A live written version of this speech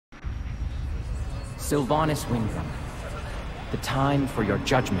Sylvanas Windrunner, the time for your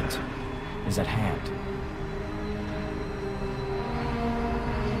judgment is at hand.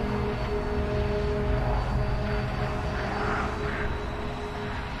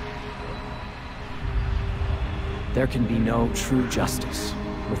 There can be no true justice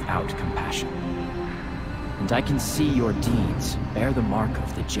without compassion. And I can see your deeds bear the mark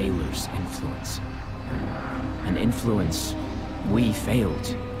of the jailer's influence. An influence we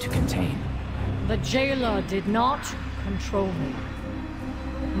failed to contain. The jailer did not control me.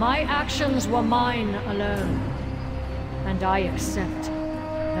 My actions were mine alone, and I accept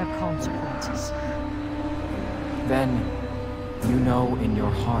their consequences. Then, you know in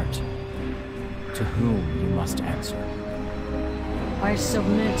your heart to whom you must answer. I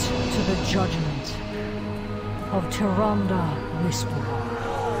submit to the judgment of Tyrande Whisperwind.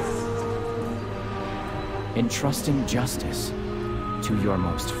 Entrusting justice to your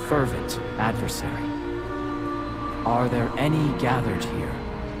most fervent adversary. Are there any gathered here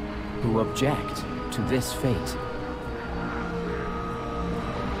who object to this fate?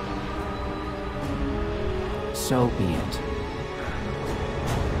 So be it.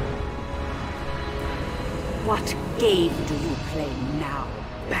 What game do you play now,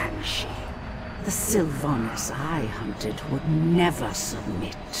 Banshee? The Sylvanas I hunted would never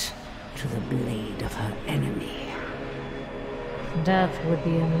submit to the blade of her enemy. Death would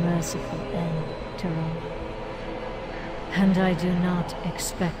be a merciful end, Tyrande. And I do not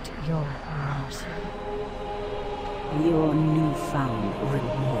expect your mercy. Your newfound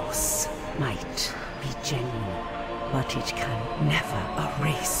remorse might be genuine, but it can never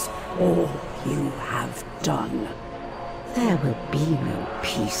erase all you have done. There will be no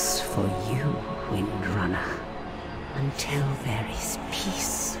peace for you, Windrunner, until there is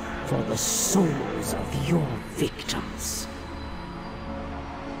peace for the souls of your victims.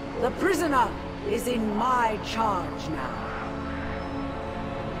 The prisoner is in my charge now.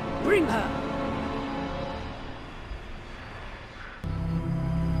 Bring her!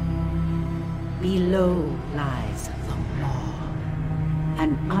 Below lies the law,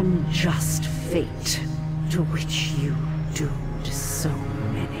 an unjust fate to which you doomed so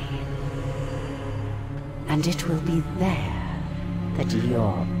many. And it will be there that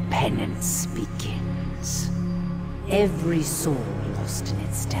your penance begins. Every soul lost in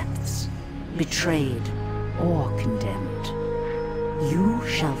its depths, betrayed or condemned, you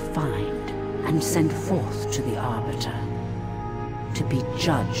shall find and send forth to the Arbiter, to be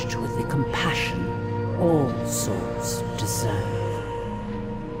judged with the compassion all souls deserve.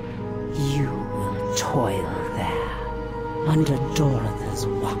 You will toil there, under Dorotha's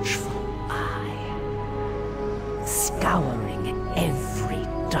watchful eye, scouring every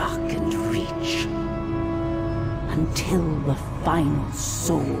darkened reach, until the final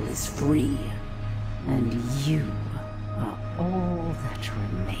soul is free, and you are all that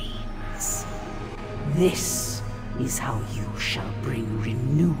remains. This is how you shall bring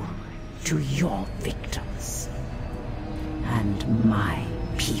renewal to your victims and my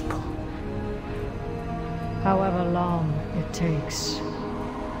people. However long it takes,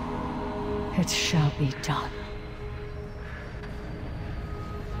 it shall be done.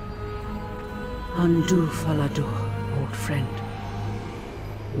 Undo Falador, old friend.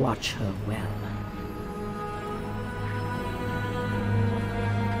 Watch her well.